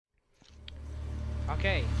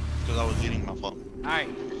Okay. Because I was eating my fault. Alright.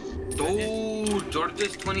 Dude,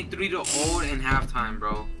 Georgia's 23-0 in halftime,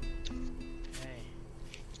 bro. Hey.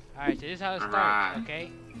 Alright, so this is how it starts,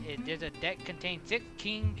 okay? There's a deck contains 6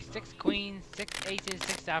 kings, 6 queens, 6 aces,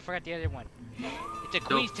 6. I forgot the other one. It's a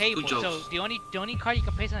queen's table, so the only card you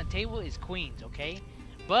can place on the table is queens, okay?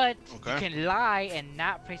 But you can lie and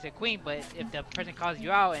not place a queen. But if the person calls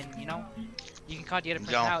you out, and you know, you can call the other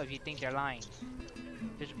person out if you think they're lying.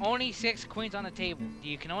 There's only 6 queens on the table.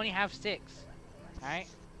 You can only have 6. All right.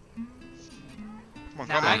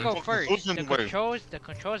 Now I go first. The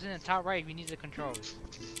controls in the top right if you need the controls.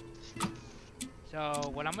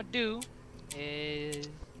 So what I'm gonna do is.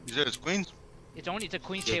 You said it's queens? It's a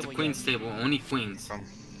queen's table. It's a queen's table. Only queens.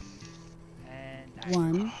 And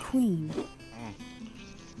 1 queen.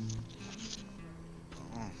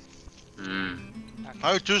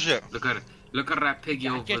 How you choose it? Look at that piggy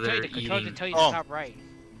over there eating. The tell you the top right.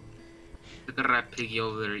 Look at that piggy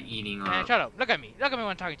over there eating. Man, shut up. Look at me. Look at me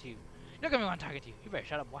when I'm talking to you. Look at me when I'm talking to you. You better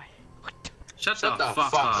shut up, boy. Shut the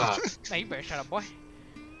fuck up. Man, you better shut up, boy.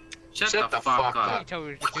 Shut the fuck up. You tell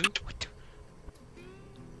me what to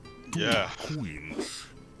do. Yeah. Queens.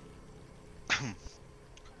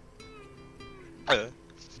 I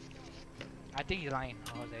think he's lying,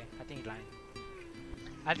 Jose. I think he's lying.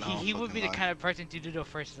 He would be the kind of person to do the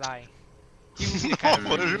first lie. He would be the kind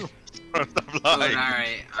of person.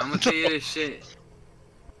 Alright, I'm gonna tell you this shit.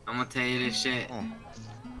 I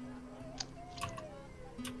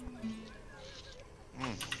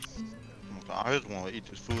just want to eat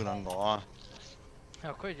this food, I'm gonna lie.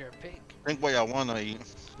 Of course you're a pig. Think what y'all want to eat.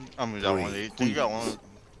 I mean, y'all want to eat. Think y'all want.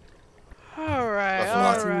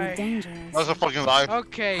 Alright. That's a fucking lie.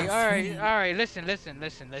 Okay, alright. Listen.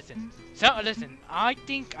 So, listen, I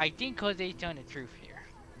think Jose's telling the truth here.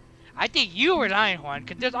 I think you were lying, Juan,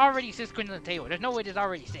 because there's already 6 queens on the table. There's no way there's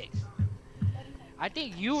already 6. I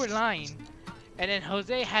think you were lying, and then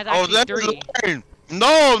Jose has actually 3. Lying.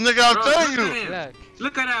 No, nigga, I'm telling you.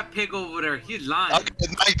 Look at that pig over there. He's lying. I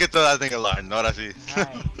get to that thing of lying. No, that's it.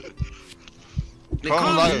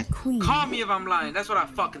 Call me if I'm lying. That's what I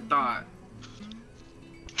fucking thought.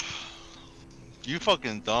 You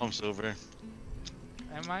fucking dumb, Silver.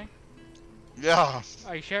 Am I? Yeah.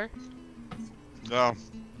 Are you sure? Yeah.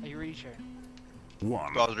 Are you really sure?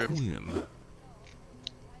 1 queen.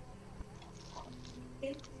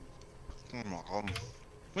 Oh my god.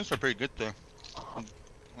 Queens are pretty good though.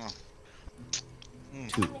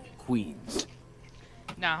 2 queens.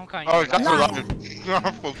 Nah, I'm calling you. Oh, that's a lie.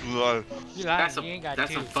 I'm fucking lying. You lying. You ain't got 2.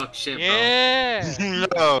 That's some fuck shit, bro. Yeah.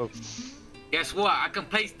 No. Guess what? I can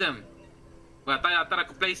place them. But I thought I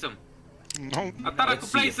could place them. No. I thought I could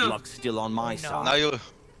place them. Luck's still on my side. Now you'll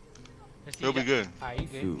be good. Are you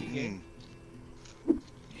good? You good?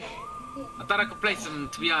 I thought I could place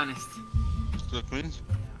them, to be honest. The queens?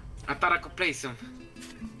 I thought I could place them.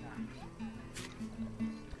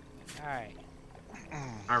 Alright.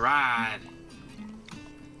 Alright.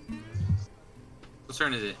 Whose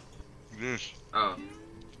turn is it? Yes. Oh.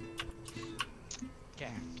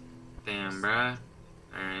 Okay. Damn, bruh.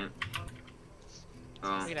 Alright.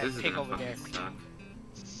 Oh, look at this that is pig gonna over there. suck.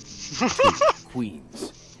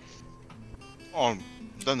 Queens. Oh,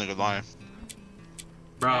 that nigga lying.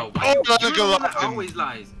 Bro, that nigga lying. Always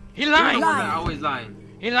lies. He lying. Always lying.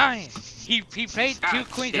 He lying. He played 2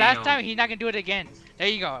 queens last time. He's not gonna do it again. There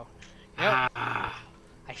you go. Yep. I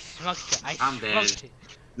smoked it. I'm smoked it.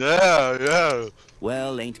 Yeah.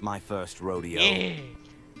 Well, ain't my first rodeo. Yeah.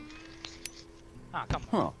 Ah, come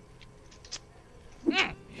on.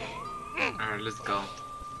 Alright, let's go.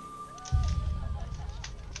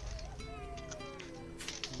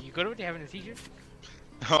 You good with it having a seizure?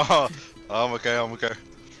 I'm okay.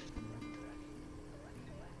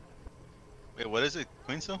 Wait, what is it?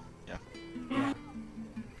 Queen still? Yeah.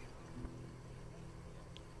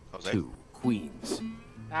 Jose? 2 queens.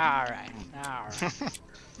 Alright,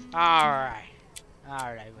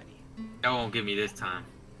 buddy. That won't give me this time.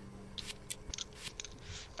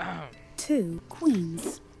 2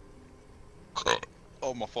 queens.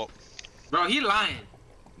 Oh, my fault. Bro, he lying.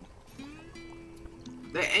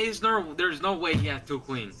 There's no way he has 2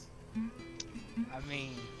 queens. I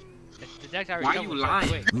mean, the deck's already Why you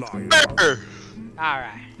lying?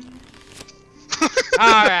 Alright. Alright.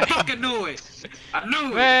 I fucking knew it. I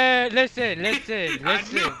knew it. Man, listen. I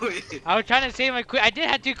knew it. I was trying to save my queen. I did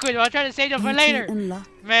have 2 queens, but I was trying to save them for later.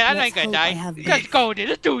 Man, I ain't gonna die. Let's go, dude.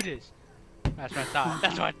 Let's do this. That's what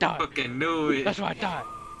I thought. Fucking knew it. That's what I thought.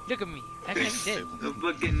 Look at me. That's what he did. I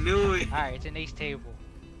fucking knew it. Alright, it's an ace table.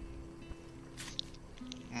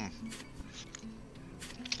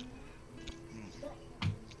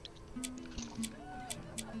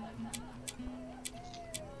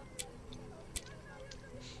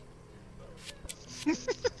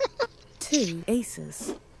 2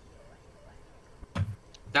 aces.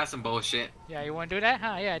 That's some bullshit. Yeah, you want to do that?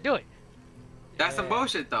 Huh? Yeah, do it. That's some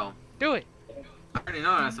bullshit, though. Do it. I already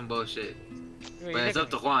know that's some bullshit. Wait, But it's up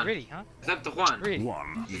to Juan. Really, huh? It's up to Juan. Really?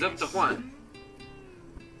 One. It's up to Juan.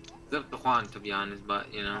 It's up to Juan, to be honest,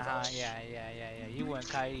 but, you know. Yeah. You weren't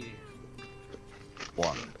caught either.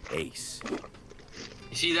 1 ace.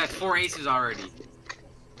 You see, that's 4 aces already.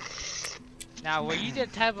 Now, were you the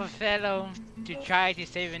type of fellow to try to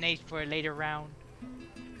save an ace for a later round?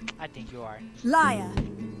 I think you are. Liar.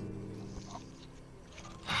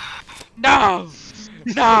 No!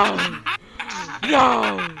 No!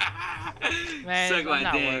 No! Man, Suck I'm my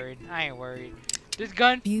not dick. worried. I ain't worried. This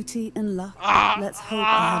gun. Beauty and luck. Let's hope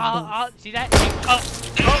I have both. See that?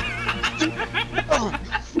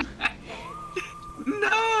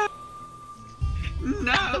 No!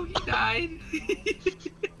 No, he died.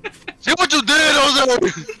 See what you did,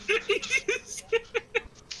 Jose!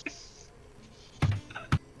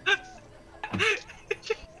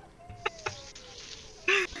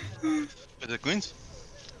 Is it Queens?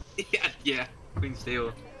 yeah. Queen's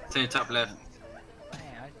table. It's in the top left. Man,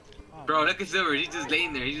 oh, Bro, look at Silver. He's just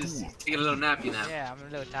laying there. He's just taking a little nappy now. yeah, I'm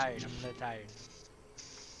a little tired.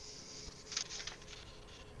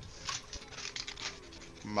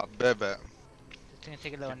 My baby. Just gonna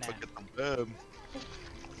take a little nap.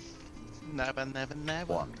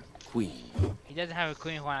 Never. 1 queen. He doesn't have a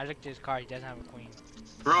queen, Juan. I looked at his card. He doesn't have a queen.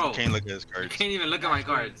 Bro, Can't look at his you cards. can't even look at my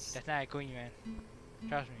cards. That's not a queen, man.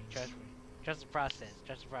 Trust me. Trust the process.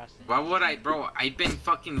 Why would I, bro? I've been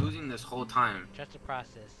fucking losing this whole time. Trust the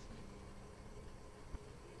process.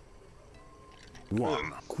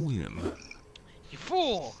 1 queen. You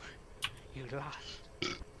fool! You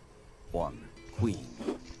lost. 1 queen.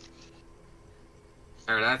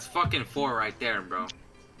 Alright, that's fucking 4 right there, bro.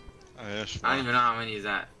 Oh, yeah, sure. I don't even know how many is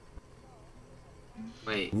that.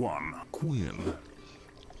 Wait. 1 queen.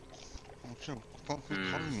 Oh, shit. Fuck, who's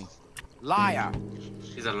calling me? Liar.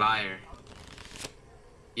 He's a liar.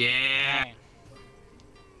 Yeah. Dang.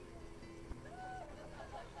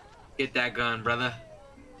 Get that gun, brother.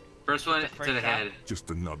 First one First to the shot. head. Just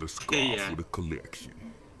another scarf Yeah. for the collection.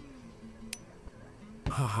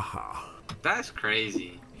 Ha ha ha. That's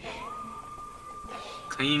crazy.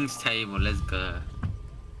 Queen's table, let's go.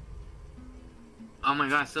 Oh my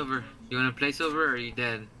god, Silver. You wanna play Silver or are you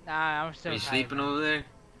dead? Nah, I'm still Are you tired, sleeping man. over there?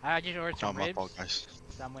 I just ordered Oh, some my ribs. fault, guys.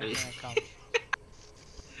 So I'm waiting for them to come.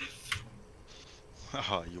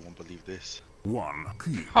 Oh, you won't believe this. 1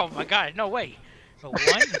 king. Oh my god, no way. A one?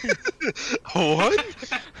 What?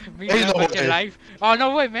 Me Ain't no with your way. life. Oh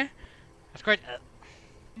no way, man. I scored.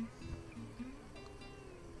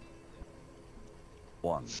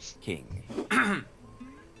 1 king.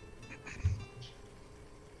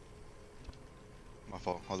 My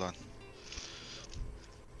fault. Hold on.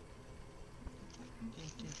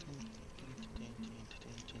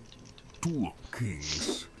 2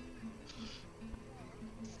 kings.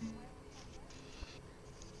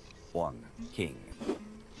 1 king.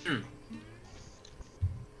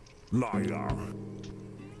 Liar.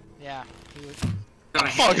 Yeah. He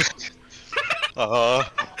was.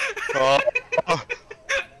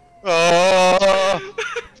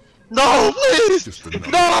 No, please! Just another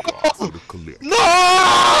No! scarf for the collection. No!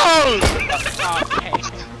 Oh,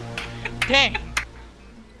 dang. Dang.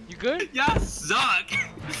 You good? Y'all suck!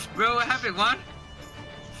 Bro, what happened, Juan?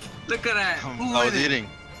 Look at that. I Who was won it? eating.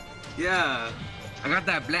 Yeah. I got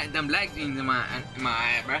that them black jeans in my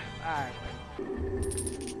eye, bro. Alright.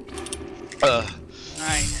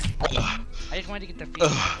 Alright. I just wanted to get the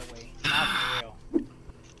feeling out of the way. Not for real.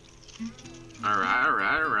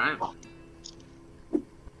 Alright. Alright.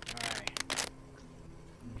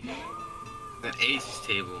 That aces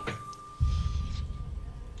table.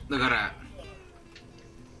 Look at that.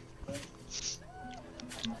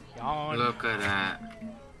 Yawn. Look at that.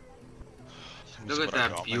 Look at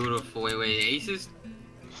that beautiful. Wait, aces?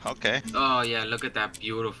 Okay. Oh yeah, look at that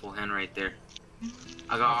beautiful hand right there.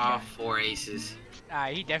 I got all 4 aces.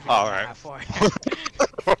 He definitely Alright. got 4.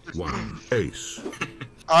 1 ace.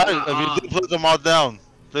 Alright, if you do, put them all down.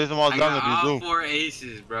 Place them all I down got if you all do. 4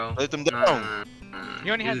 aces, bro. Place them down. He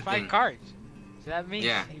only Here's has the 5 thing. cards. So that means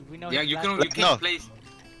Yeah. we know Yeah, he's you last-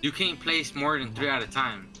 can't place more than 3 at a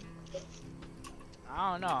time.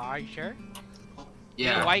 I don't know. Are you sure? You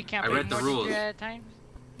Yeah. know why you can't I play read the more than rules. 3 at a time?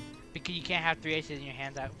 Because you can't have 3 aces in your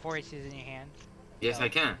hand. 4 aces in your hand. Yes, I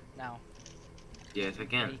can. No. Yes, I You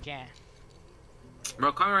can. can't.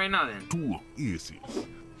 Bro, call me right now then. 2 aces.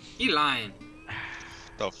 He lying.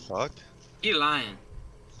 The fuck? He lying.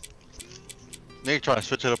 Nick trying to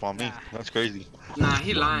switch it up on me. Nah. That's crazy. Nah,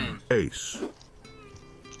 he lying. Ace.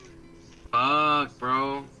 Fuck,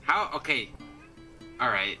 bro. How? Okay.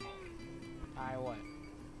 Alright. Alright, what?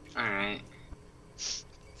 Alright. So,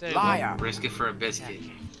 Liar. Risk it for a biscuit.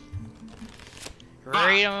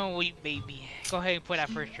 Freedom and wheat, baby. Go ahead and put that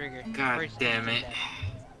first trigger. God First damn it.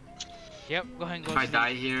 Yep, go ahead and go If I sleep.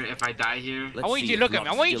 die here, I want you to look at me.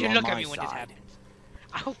 I want you to look at me when this happens.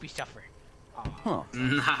 I hope you suffer. Huh.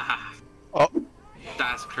 Nah. Oh.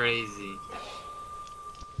 That's crazy.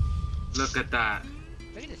 Look at that.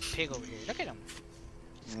 Look at this pig over here. Look at him.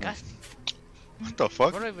 Disgusting. What the I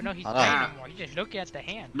fuck? don't even know he's I playing know. anymore. He's just looking at the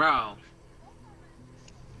hand. Bro.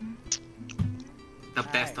 The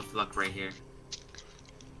best Alright. of luck right here.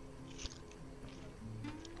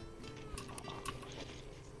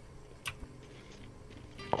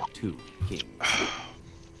 Two kings.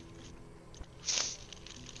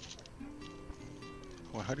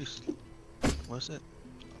 Well, how do you? What's it?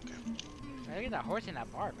 Look at that horse in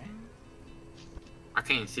that bar, man. I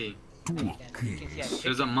can't see. Two You can see that kings.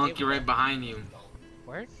 There's a chicken monkey table. right behind you.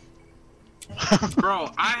 Word? Bro,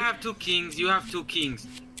 I have 2 kings, you have 2 kings.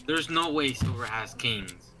 There's no way Silver has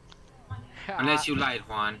kings. Unless you lied,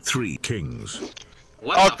 Juan. 3 kings.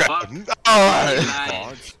 What the fuck? Alright. He lied.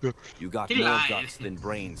 Cards. You got He more lied. guts than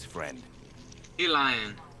brains, friend. He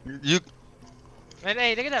lying. You?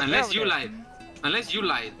 Hey, look at that Unless bear you over there. lied. Unless you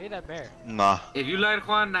lied. Look at that bear. Nah. If you lied,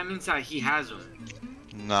 Juan, that means that he has them.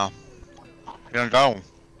 Nah. You don't got one.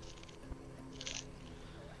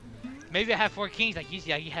 Maybe I have 4 kings like you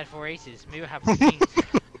see. He had 4 aces. Maybe I have 4 kings.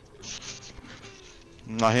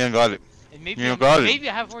 Nah, he ain't got it. And maybe, You got it. maybe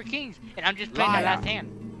I have 4 kings, and I'm just playing the Liar. last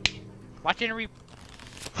hand. Watch it and reap.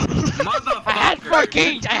 Motherfucker. I had 4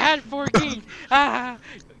 kings. I had 4 kings. Ah,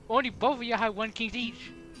 only both of you had 1 king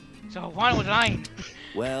each. So one was lying.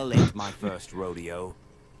 Well, ain't my first rodeo.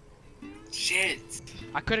 Shit.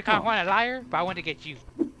 I could have caught one a liar, but I wanted to get you.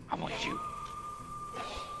 I want you.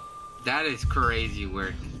 That is crazy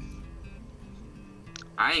work.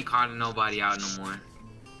 I ain't calling nobody out no more.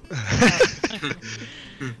 I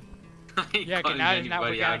ain't Yeah, cause calling now it's not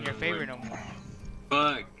anybody working out out in your no favor more. no more.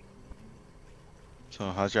 Fuck.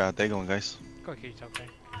 So how's your day going, guys? Go kill yourself, man.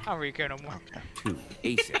 I don't really care no more. 2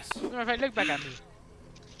 aces. Matter of fact, look back at me.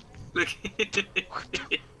 Look.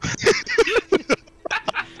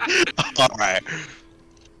 Alright.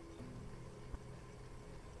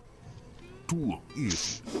 2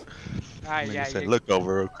 easy. Alright, Nigga yeah, said, yeah. look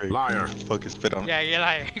over real quick. Liar. Fucking spit on it. Yeah, you're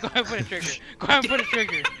lying. Go ahead and put a trigger. Go ahead and put a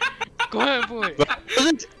trigger. Go ahead and put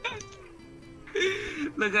it.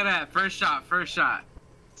 Look at that. First shot. First shot.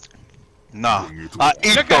 Nah. Bring it I on.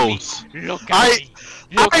 eat Look at me. those. Look at me.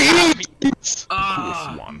 Look I at me. eat. Oh,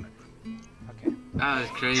 Close one. Okay. that was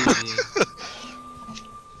crazy.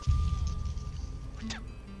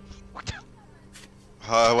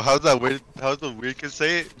 How's that weird? How's the weird kid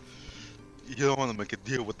say it? You don't want to make a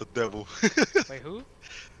deal with the devil. Wait, who?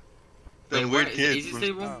 That Wait, weird where? Is it kid. easy from-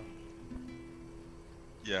 stable? Oh.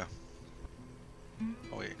 Yeah.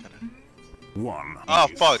 Oh wait, gotta. 1 Oh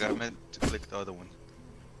ace. fuck! I meant to click the other one.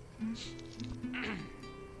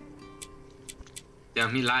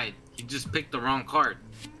 Damn, he lied. He just picked the wrong card.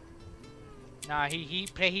 Nah,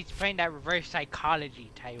 he's playing that reverse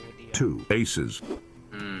psychology type of deal. 2 aces.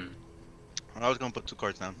 Hmm. I was gonna put 2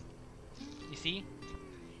 cards down. You see?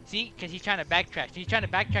 See? Because he's trying to backtrack. He's trying to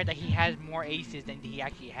backtrack that he has more aces than he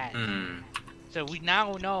actually has. Hmm. So we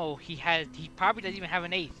now know he probably doesn't even have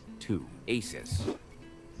an ace. 2 aces.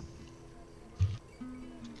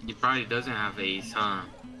 He probably doesn't have ace, huh?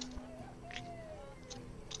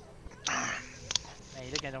 Hey,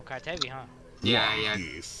 you looking at them cards heavy, huh? Yeah, yeah.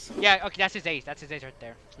 Yes. Yeah, okay, that's his ace. That's his ace right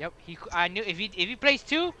there. Yep. I knew if he plays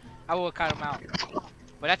 2, I would have caught him out.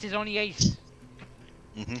 But that's his only ace.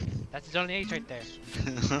 That's his only ace right there.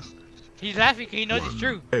 He's laughing because he knows it's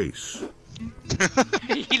true. Ace.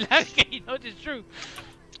 He's laughing because he knows it's true.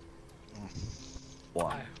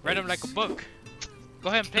 1 Read him like a ace. book. Go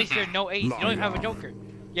ahead and place your no ace. You don't even have a joker.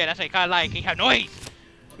 Yeah, that's why you kinda like. He have no ace.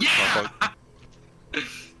 Yeah!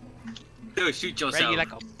 Dude, shoot yourself. Read you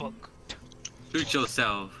like a book. Shoot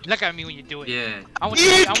yourself. Look at me when you do it. Yeah. I want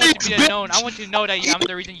you to be known. I want you to know that I'm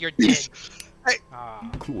the reason you're dead. Hey. Ah,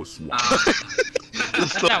 Close one.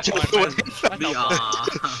 that's not fun, man. That's The not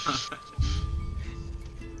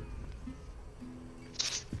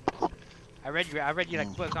fun. I read you like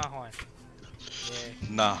a book, huh, Juan? Yeah,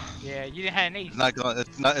 Nah. yeah. You didn't have an ace. It's not gonna.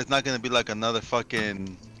 It's not gonna be like another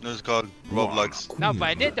fucking. What's it called? Roblox. One No, queen. but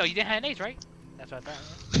I did though. You didn't have an ace, right? That's what I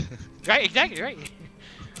thought. Right? Exactly. Right.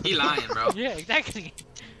 He lying, bro. Yeah, exactly.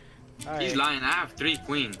 All He's right. lying. I have 3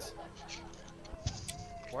 queens.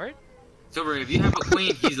 Word? Silver, if you have a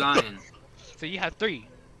queen, he's lying. So you have 3.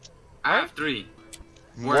 I have 3.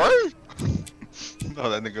 What? No,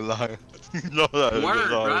 that nigga lying. No, that Word,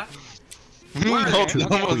 nigga lying. bruh. Where? No, Two I'm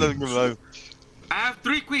not letting him queens. alive. I have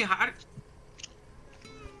 3 queens. I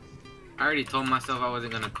already told myself I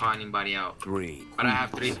wasn't gonna call anybody out. 3 But I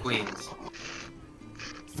have 3 queens.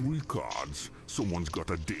 3 cards. Someone's got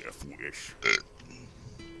a death wish.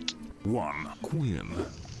 1 queen.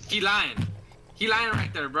 He lying. He lying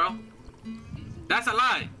right there, bro. That's a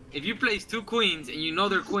lie. If you place 2 queens and you know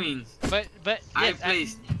they're queens, But I yes,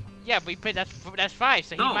 placed. yeah, but you put that's 5,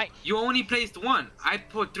 so he No, might. you only placed 1. I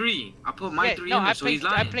put 3. I put my Yeah, 3 no, in there, I so he's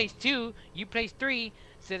placed lying. 2, you placed 3,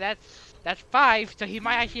 so that's 5, so he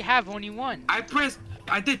might actually have only 1.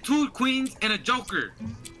 I did 2 queens and a joker.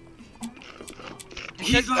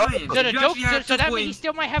 He's So- lying. So, the If you joke, actually have so 2 that means he queens,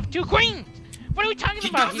 still might have 2 queens. What are we talking He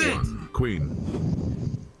about here? doesn't. 1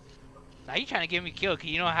 queen. Now you trying to get me killed because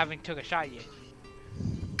you know I haven't took a shot yet.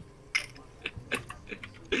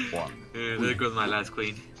 1. Yeah, there goes my last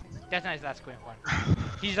queen. That's not his last queen one.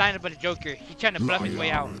 He's lying about the Joker. He's trying to bluff his way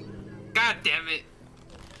out. God damn it.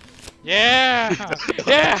 Yeah!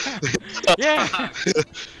 Yeah! Yeah!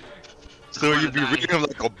 So you be die. reading him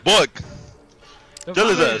like a book. The Kill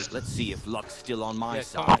his moment- ass. Let's see if luck's still on my Yeah,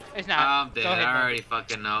 come side. on. It's not. I'm Go dead. ahead, I man. already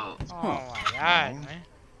fucking know. Oh my god,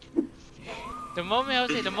 man. The moment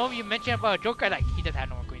Jose, the moment you mention about Joker, like he doesn't have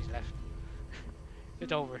no more queens left.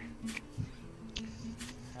 It's over.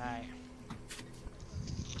 Alright.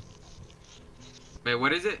 Wait,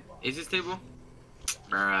 what is it? Is this table?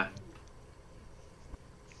 Bruh.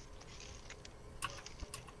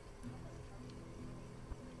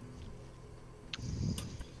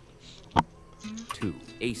 2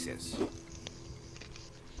 aces.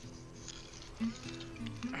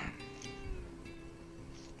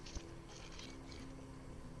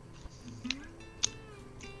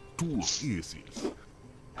 Two aces.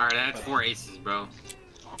 Alright, that's 4 aces, bro.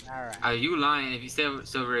 Alright. Are you lying? If you say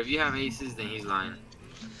Silver, if you have aces, then he's lying.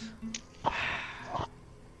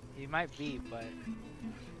 He might be, but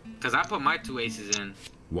Cause I put my 2 aces in.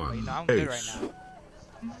 but, you 1 know I'm good right ace. now.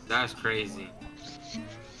 That's crazy.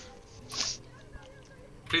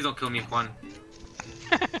 Please don't kill me, Juan.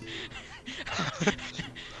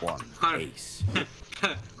 1 Juan. ace.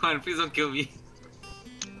 Juan, please don't kill me.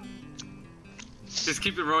 Just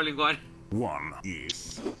keep it rolling, Juan. 1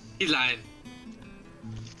 ace. He's lying.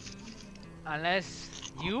 Unless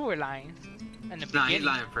you were lying in the Nah, beginning. he's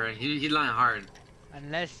lying, for he's lying hard.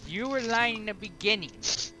 Unless you were lying in the beginning.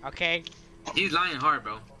 Okay? He's lying hard,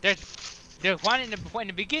 bro. There's one in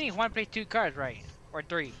the beginning, Juan plays 2 cards, right? Or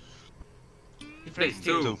 3. He plays Plays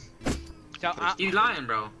 2. 2. So, He's lying,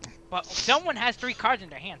 bro. but someone has 3 cards in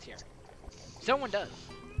their hands here. Someone does.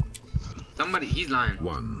 Somebody, he's lying.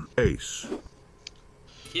 1 ace.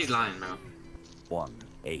 He's lying, bro. 1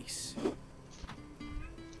 ace.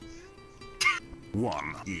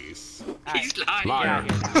 1 ace. He's lying. Liar.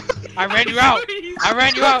 I ran you out. I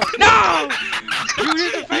ran you out. No! You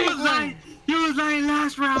did the He fake was lying. He was lying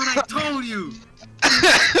last round. I told you.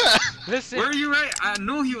 Listen. Were you right? I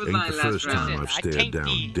knew he was Ain't lying the last first time round. I've I stared tanked down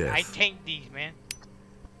these. death. I tanked these, man.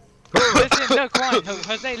 Listen, look, Juan,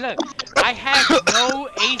 Jose, look. I had no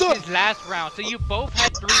aces last round, so you both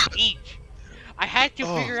had 3 each. I had to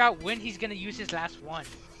figure out when he's gonna use his last one,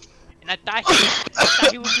 and I thought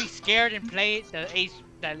he would be scared and play the ace,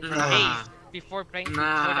 Nah. ace before playing for the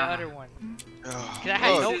Nah. other one. Cause I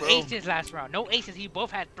had no bro. aces last round. No aces. You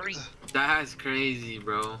both had 3. That's crazy,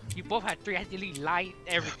 bro. You both had 3. I had to delete lie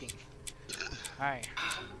everything. All right.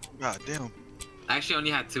 God damn. I actually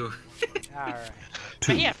only had 2. All right.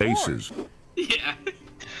 2 he had 4. aces. Yeah.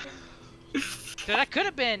 So that could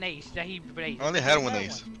have been an ace that he played. I only had 1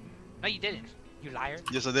 ace. No, you didn't. You liar.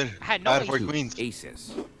 Yes, I did. I had no I had 4 aces. queens.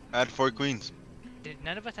 Aces. I had 4 queens.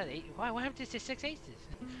 None of us had 8. Why? What happened to 6 aces?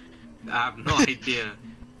 I have no idea.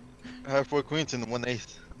 I had 4 queens and 1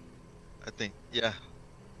 ace. I think. Yeah.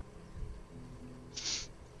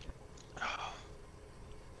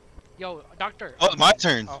 Yo, doctor. Oh, my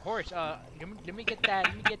turn. Horse. Let me get that.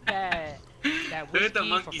 Let me get that. That Look at the whiskey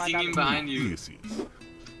monkey for singing $5. behind you. Aces.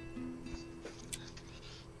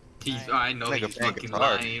 I know Like a he's bang fucking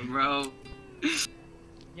guitar. lying, bro. You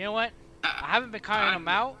know what? I haven't been calling him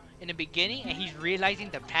out in the beginning, and he's realizing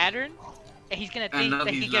the pattern, and he's gonna think know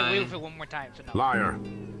that he he's can get away lying. with it one more time. So no. Liar.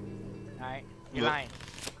 All right. You're Yep. lying.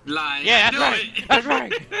 Lying. Yeah, I that's knew right. it. That's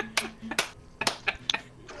right.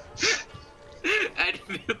 I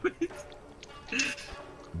knew it.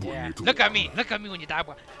 Yeah. Bonito. Look at me. Look at me when you die,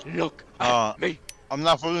 boy. Look at me. I'm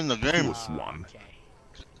not following the game. Plus 1. Okay.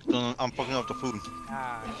 So I'm fucking up the food. Okay.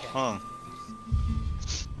 Huh.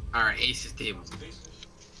 Alright, aces table.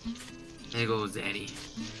 There goes Daddy.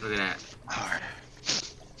 Look at that. Alright.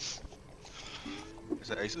 Is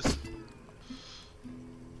that aces?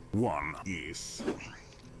 1 ace.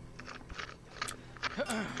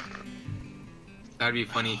 That'd be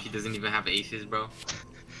funny if he doesn't even have aces, bro.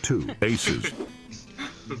 2 aces.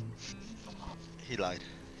 He lied.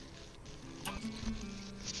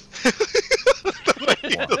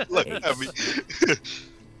 Look at me.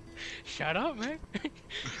 Shut up, man.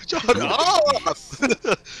 Shut up!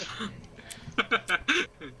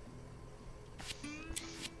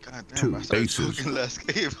 God damn, 2 I started aces. talking last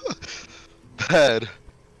game. Bad.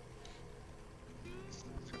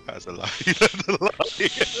 That's a lie. That's a lie.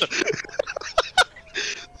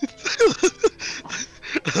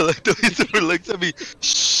 I like the way someone looks at me.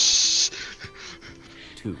 Shh.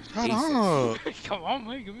 2 Shut aces. up. Come on,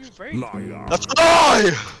 man. Give me a break. Liar. That's a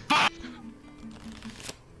lie.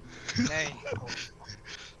 Hey.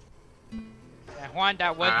 Juan,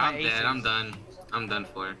 that was Alright, my I'm ace. dead. I'm done. I'm done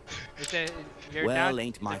for. It's a, you're Well, down,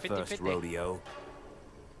 ain't it's a my 50, first 50. rodeo.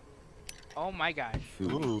 Oh my gosh.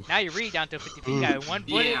 Ooh. Now you read down to 50. You got one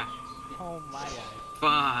bullet. Yeah. Oh my god.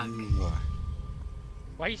 Fuck.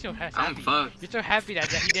 Why are you so happy? I'm fucked. You're so happy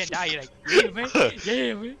that he didn't die. You're like, yeah, man.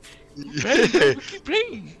 Yeah, man. Yeah. Keep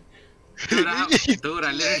playing. Dude,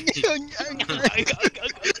 I literally.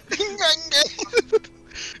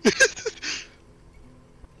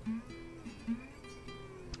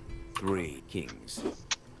 3 kings.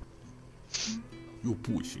 You're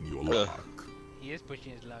pushing your luck. He is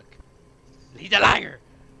pushing his luck. He's a liar.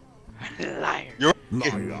 Liar. You're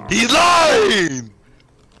Liar. He's lying.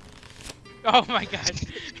 Oh my god.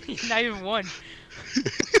 He's not even one.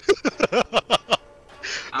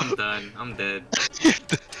 I'm done. I'm dead.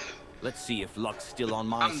 Let's see if luck's still on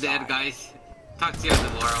my I'm side. dead, guys. Talk to you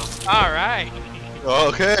tomorrow. Alright.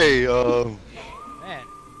 Okay. Man.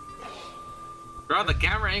 Bro, the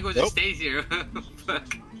camera angle just stays here.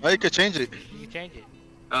 Fuck. Now you could change it You can change it.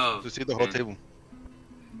 Oh. to see the whole okay. table.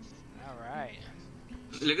 Alright.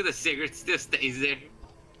 Look at the cigarette, still stays there.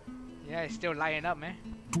 Yeah, it's still lighting up, man.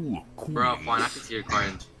 2 queens. Bro, Juan, I can see your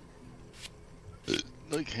cards.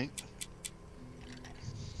 No, you can't.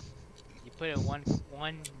 You put it one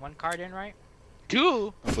card in, right?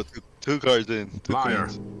 2? I put two cards in. 2 Liar.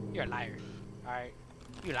 queens. You're a liar. Alright.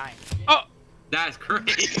 You lying. Oh! That's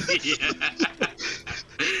crazy.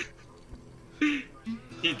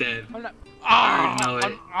 He's dead. I'm not. I already know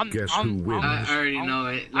it. Guess who wins? I already know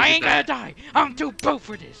it. Look I at ain't gonna that. die. I'm too broke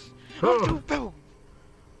for this. I'm too broke.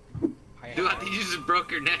 Dude, I think you just broke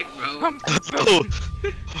your neck, bro. I'm too Oh.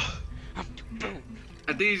 broke. I'm too broke.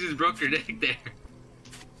 I think you just broke your neck there.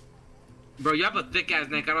 Bro, you have a thick ass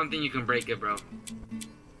neck. I don't think you can break it, bro.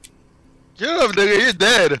 Get up, nigga. You're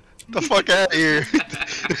dead. Get the fuck out of here.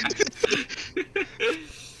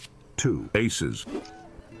 2 aces.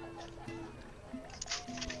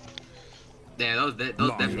 Yeah, those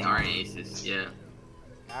definitely aren't aces. Yeah.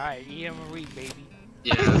 Alright, eat him and read, baby.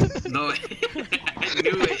 Yeah. No. I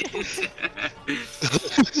knew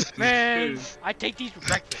it. Man, I take these for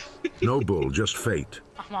breakfast. No bull, just fate.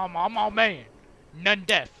 I'm all man. None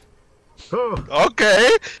death. Oh,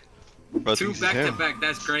 Okay. Bro, 2 thinks he's back to him. back.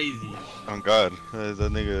 That's crazy. Oh God,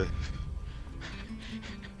 that nigga.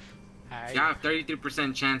 Alright. You have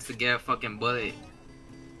 33% chance to get a fucking bullet.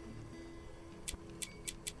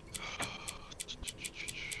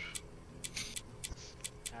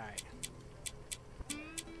 Alright.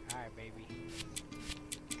 Alright, baby.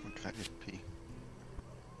 Okay, I need to pee.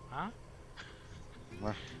 Huh?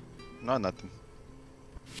 No, nothing.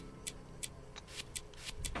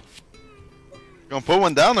 Gonna put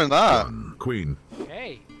one down or not? 1 queen.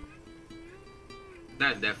 Hey.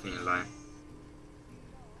 That's definitely a lie.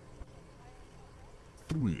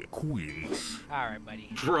 3 queens. Alright, buddy.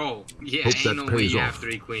 Bro, yeah, Hope ain't that no way pays you off. have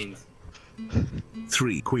 3 queens.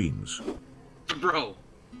 3 queens. Bro,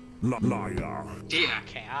 Liar. yeah.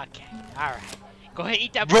 Okay. Alright. Go ahead,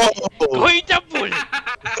 eat that Bro. bullet. Go eat that bullet.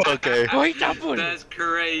 Okay. Go eat that bullet. That's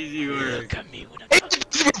crazy work. Look at me with a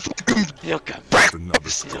Look at me. Just another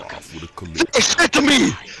scarf with a collision. Explain to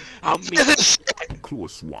me. I'll meet.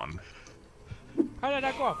 Close one. How did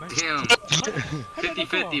that go off, man? Damn. How did that go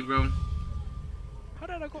 50-50, off? bro. How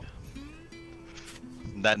did that go?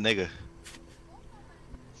 That nigga.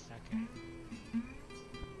 Okay.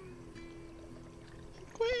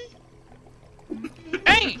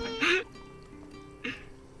 Hey!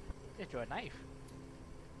 Get you a knife.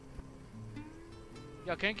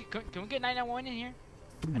 Yo, can we get 991 in here?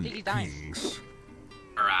 I think he's dying. Kings.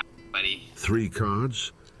 Alright, buddy. 3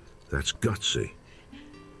 cards. That's gutsy.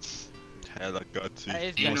 Hella gutsy. That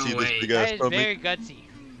is You wanna gutsy. see No this way. big ass That is stomach? very gutsy.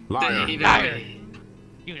 Liar. Ain't no Liar. way.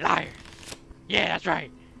 You liar. Yeah, that's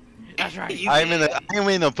right. That's right. You I did. didn't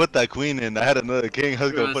mean to put that queen in. I had another king. I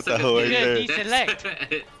was gonna Bro, put suck that a hoe right dick. there.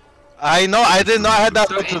 Deselect. I know. I didn't know I had that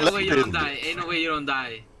So one ain't no way you don't selected. die. Ain't no way you don't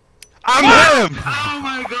die. I'm him! Oh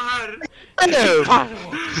my god!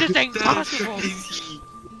 Impossible! This ain't That's possible! crazy.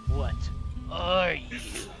 What are you?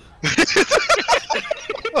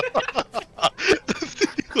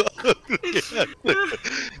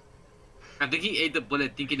 I think he ate the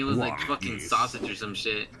bullet thinking it was like Wow. fucking sausage or some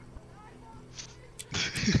shit.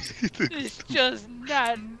 It's just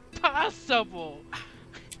not possible!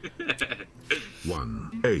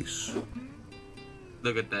 1 ace.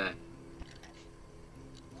 Look at that.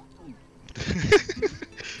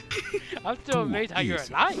 I'm still amazed how you're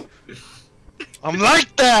Easy. alive. I'm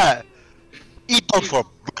like that! Eat those for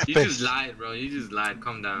You breakfast. just lied, bro. You just lied.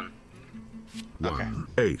 Calm down. 1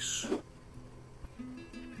 ace.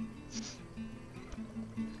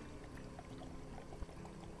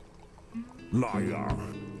 Liar.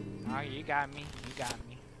 Oh, you got me. You got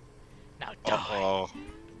me. Now die. Uh-oh.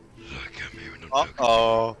 Look at me when I'm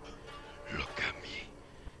Uh-oh. Look at me.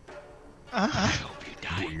 I hope you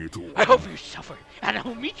die. Bring it on. I hope you suffer. And I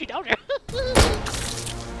will meet you down there.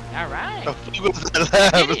 Alright. The fuck was that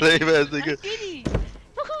laugh, lame ass I nigga? did it.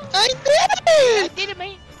 Woohoo. I did I it! did it,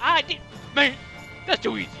 man. I did. Man, that's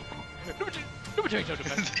too easy. Let me tell you something,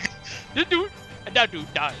 man. This dude and that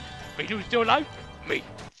dude died. But he was still alive. Me.